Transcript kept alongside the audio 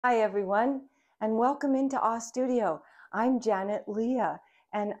Hi everyone, and welcome into Awe Studio. I'm Janet Leah,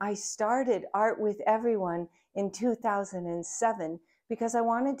 and I started Art with Everyone in 2007 because I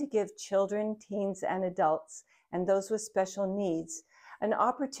wanted to give children, teens, and adults, and those with special needs, an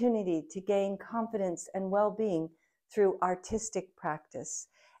opportunity to gain confidence and well-being through artistic practice.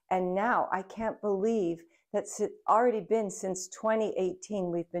 And now I can't believe that it's already been since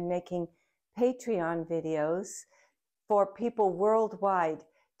 2018 we've been making Patreon videos for people worldwide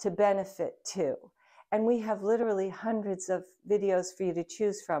to benefit too. And we have literally hundreds of videos for you to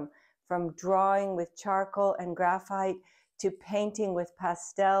choose from drawing with charcoal and graphite to painting with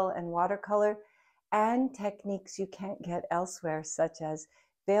pastel and watercolor, and techniques you can't get elsewhere, such as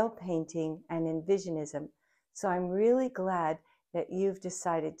veil painting and envisionism. So I'm really glad that you've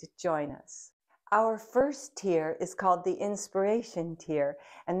decided to join us. Our first tier is called the Inspiration tier,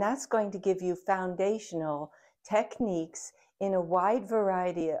 and that's going to give you foundational techniques in a wide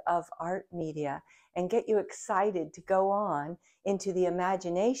variety of art media and get you excited to go on into the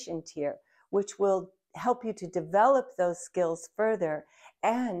Imagination tier, which will help you to develop those skills further,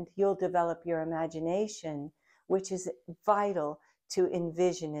 and you'll develop your imagination, which is vital to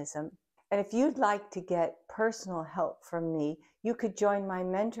Envisionism. And if you'd like to get personal help from me, you could join my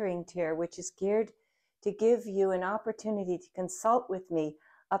mentoring tier, which is geared to give you an opportunity to consult with me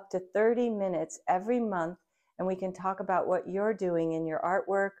up to 30 minutes every month, and we can talk about what you're doing in your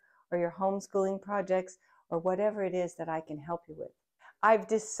artwork or your homeschooling projects or whatever it is that I can help you with. I've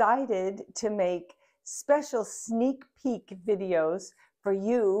decided to make special sneak peek videos for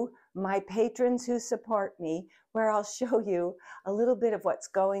you, my patrons who support me, where I'll show you a little bit of what's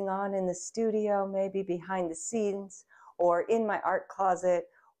going on in the studio, maybe behind the scenes or in my art closet,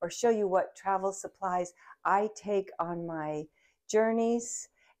 or show you what travel supplies I take on my journeys.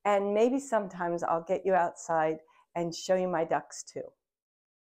 And maybe sometimes I'll get you outside and show you my ducks too.